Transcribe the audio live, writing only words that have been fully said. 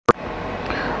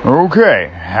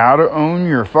Okay, how to own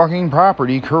your fucking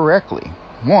property correctly.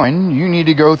 One, you need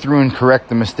to go through and correct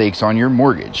the mistakes on your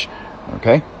mortgage.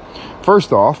 Okay?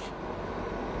 First off,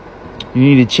 you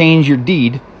need to change your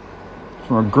deed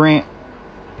from a grant.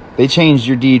 They changed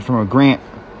your deed from a grant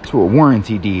to a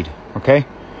warranty deed. Okay?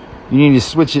 You need to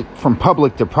switch it from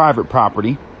public to private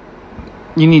property.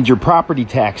 You need your property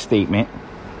tax statement.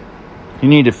 You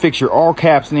need to fix your all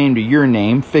caps name to your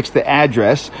name, fix the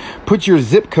address, put your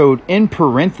zip code in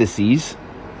parentheses,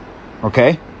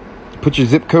 okay? Put your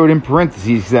zip code in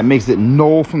parentheses because that makes it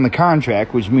null from the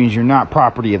contract, which means you're not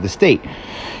property of the state.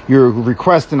 You're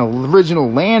requesting an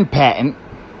original land patent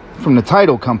from the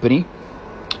title company.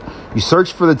 You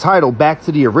search for the title back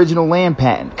to the original land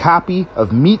patent, copy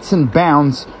of meets and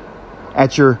bounds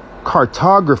at your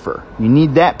cartographer. You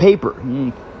need that paper.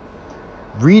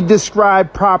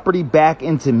 Redescribe property back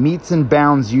into meets and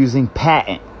bounds using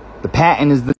patent. The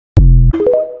patent is the